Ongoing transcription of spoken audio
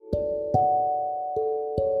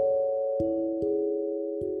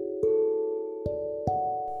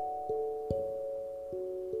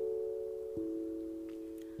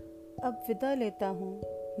विदा लेता हूँ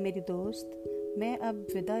मेरी दोस्त, मैं अब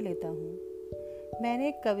विदा लेता हूँ। मैंने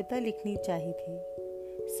एक कविता लिखनी चाही थी,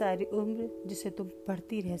 सारी उम्र जिसे तुम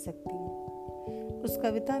पढ़ती रह सकती। उस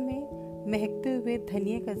कविता में महकते हुए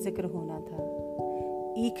धनिये का जिक्र होना था,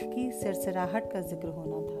 ईख की सरसराहट का जिक्र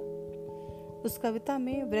होना था। उस कविता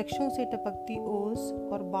में वृक्षों से टपकती ओस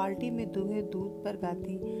और बाल्टी में दुहे दूध पर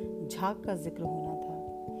गाती झाग का जिक्र होना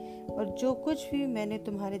था। और जो कुछ भी मैंने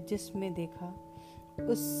तुम्हारे जिस्म में देखा,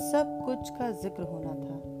 उस सब कुछ का जिक्र होना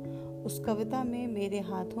था। उस कविता में मेरे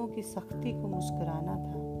हाथों की सख्ती को मुस्कुराना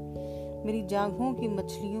था, मेरी जांघों की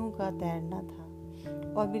मछलियों का तैरना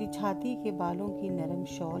था और मेरी छाती के बालों की नरम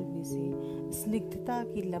शॉल में से स्निग्धता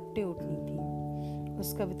की लपटें उठनी थी।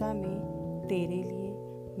 उस कविता में तेरे लिए,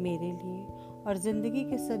 मेरे लिए और जिंदगी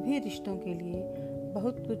के सभी रिश्तों के लिए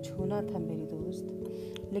बहुत कुछ होना था मेरी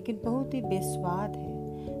दोस्त, लेकिन बहुत ही बेस्वाद है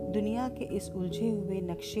दुनिया के इस उलझे हुए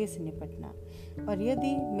नक्शे से निपटना। और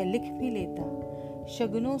यदि मैं लिख भी लेता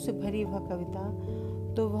शगुनों से भरी वह कविता,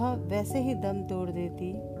 तो वह वैसे ही दम तोड़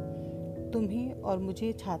देती, तुम्हें और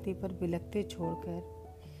मुझे छाती पर बिलखते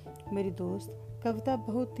छोड़कर। मेरी दोस्त, कविता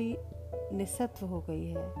बहुत ही निस्सत्व हो गई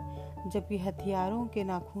है, जबकि हथियारों के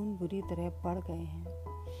नाखून बुरी तरह बढ़ गए हैं।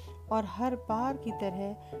 और हर बार की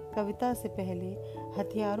तरह कविता से पहले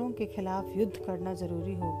हथियारों के खिलाफ युद्ध करना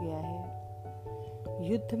जरूरी हो गया है।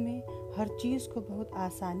 युद्ध में हर चीज को बहुत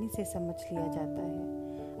आसानी से समझ लिया जाता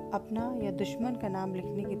है, अपना या दुश्मन का नाम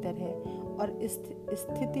लिखने की तरह। और इस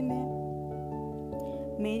स्थिति में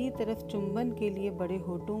मेरी तरफ चुंबन के लिए बड़े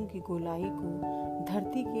होठों की गोलाई को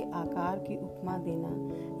धरती के आकार की उपमा देना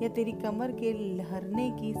या तेरी कमर के लहरने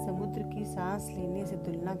की समुद्र की सांस लेने से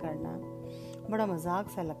तुलना करना बड़ा मजाक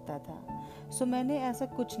सा लगता था। सो मैंने ऐसा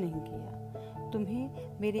कुछ नहीं किया।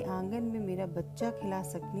 तुम्हें मेरे आंगन में मेरा बच्चा खिला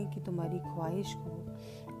सकने की तुम्हारी ख्वाहिश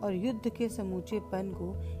को और युद्ध के समूचेपन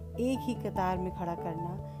को एक ही कतार में खड़ा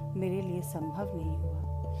करना मेरे लिए संभव नहीं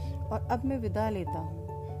हुआ। और अब मैं विदा लेता हूँ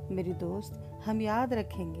मेरी दोस्त। हम याद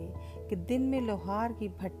रखेंगे कि दिन में लोहार की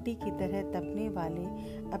भट्टी की तरह तपने वाले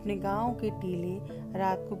अपने गांव के टीले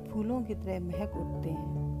रात को फूलों की तरह महक उठते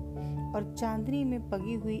हैं और चांदनी में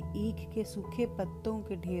पगी हुई ईख के सूखे पत्तों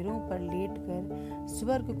के ढेरों पर लेटकर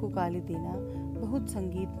स्वर्ग को गाली देना बहुत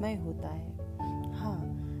संगीतमय होता है।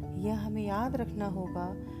 हाँ, यह हमें याद रखना होगा,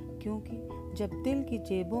 क्योंकि जब दिल की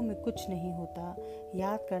जेबों में कुछ नहीं होता,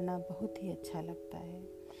 याद करना बहुत ही अच्छा लगता है।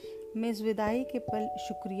 मैं इस विदाई के पल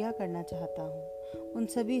शुक्रिया करना चाहता हूँ उन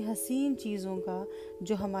सभी हसीन चीज़ों का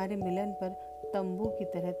जो हमारे मिलन पर तंबू की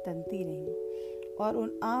तरह तनती रहीं, और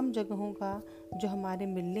उन आम जगहों का जो हमारे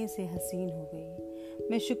मिलने से हसीन हो गई।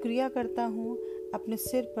 मैं शुक्रिया करता हूँ अपने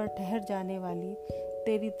सिर पर ठहर जाने वाली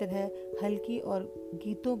तेरी तरह हल्की और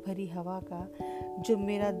गीतों भरी हवा का, जो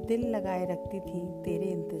मेरा दिल लगाए रखती थी तेरे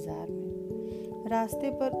इंतज़ार में। रास्ते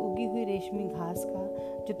पर उगी हुई रेशमी घास का,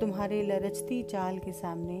 जो तुम्हारे लरचती चाल के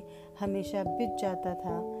सामने हमेशा बिछ जाता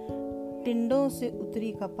था। टिंडों से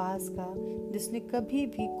उतरी कपास का, जिसने कभी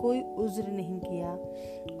भी कोई उज्र नहीं किया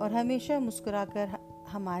और हमेशा मुस्कुराकर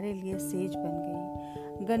हमारे लिए सेज बन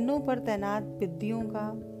गई। गन्नों पर तैनात पिद्दियों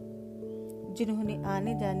का, जिन्होंने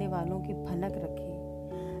आने जाने वालों की भनक रखी।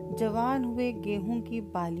 जवान हुए गेहूं की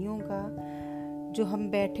बालियों का, जो हम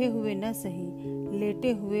बैठे हुए न सही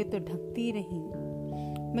लेटे हुए तो ढकती रहीं।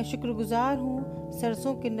 मैं शुक्रगुजार हूँ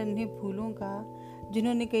सरसों के नन्हे फूलों का,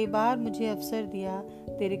 जिन्होंने कई बार मुझे अवसर दिया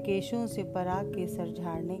तेरे केशों से पराग के सर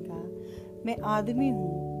झाड़ने का। मैं आदमी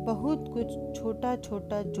हूँ, बहुत कुछ छोटा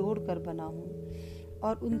छोटा जोड़ कर बना हूँ,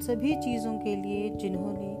 और उन सभी चीज़ों के लिए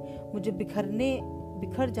जिन्होंने मुझे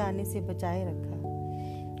बिखर जाने से बचाए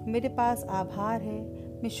रखा। मेरे पास आभार है,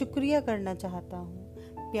 मैं शुक्रिया करना चाहता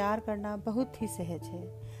हूँ। प्यार करना बहुत ही सहज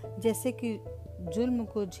है, जैसे कि जुल्म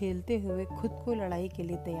को झेलते हुए खुद को लड़ाई के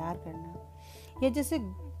लिए तैयार करना, या जैसे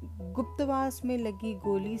गुप्तवास में लगी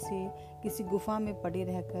गोली से किसी गुफा में पड़े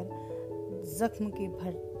रहकर जख्म के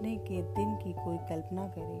भरने के दिन की कोई कल्पना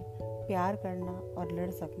करे। प्यार करना और लड़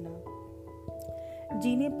सकना,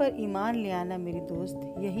 जीने पर ईमान ले आना मेरी दोस्त,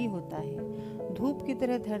 यही होता है। धूप की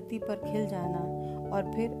तरह धरती पर खिल जाना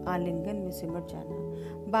और फिर आलिंगन में सिमट जाना,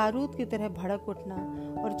 बारूद की तरह भड़क उठना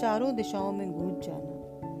और चारों दिशाओं में गूंज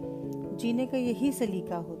जाना। जीने का यही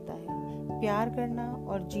सलीका होता है। प्यार करना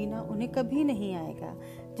और जीना उन्हें कभी नहीं आएगा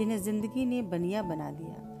जिन्हें जिंदगी ने बनिया बना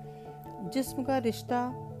दिया। जिस्म का रिश्ता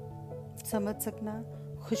समझ सकना,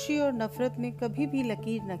 खुशी और नफरत में कभी भी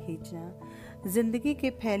लकीर न खींचना, जिंदगी के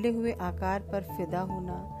फैले हुए आकार पर फिदा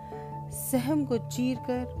होना, सहम को चीर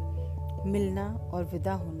कर मिलना और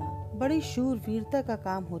विदा होना बड़ी शूरवीरता का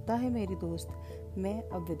काम होता है मेरी दोस्त। मैं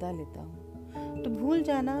अब विदा लेता हूँ। तो भूल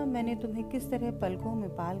जाना मैंने तुम्हें किस तरह पलकों में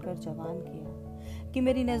पाल कर जवान किया, कि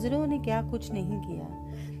मेरी नजरों ने क्या कुछ नहीं किया।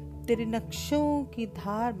 तेरे नक्शों की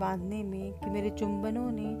धार बांधने में कि मेरे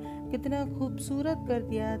चुंबनों ने कितना खूबसूरत कर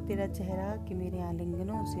दिया तेरा चेहरा कि मेरे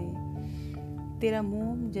आलिंगनों से तेरा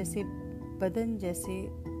मोम जैसे बदन जैसे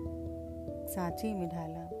सांचे में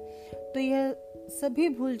ढाला। तो यह सभी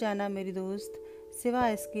भूल जाना मेरी दोस्त, सिवा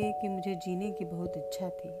इसके कि मुझे जीने की बहुत इच्छा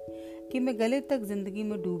थी, कि मैं गले तक जिंदगी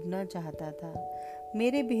में डूबना चाहता था।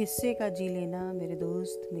 मेरे भी हिस्से का जी लेना मेरे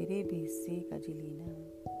दोस्त, मेरे भी हिस्से का जी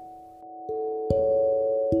लेना।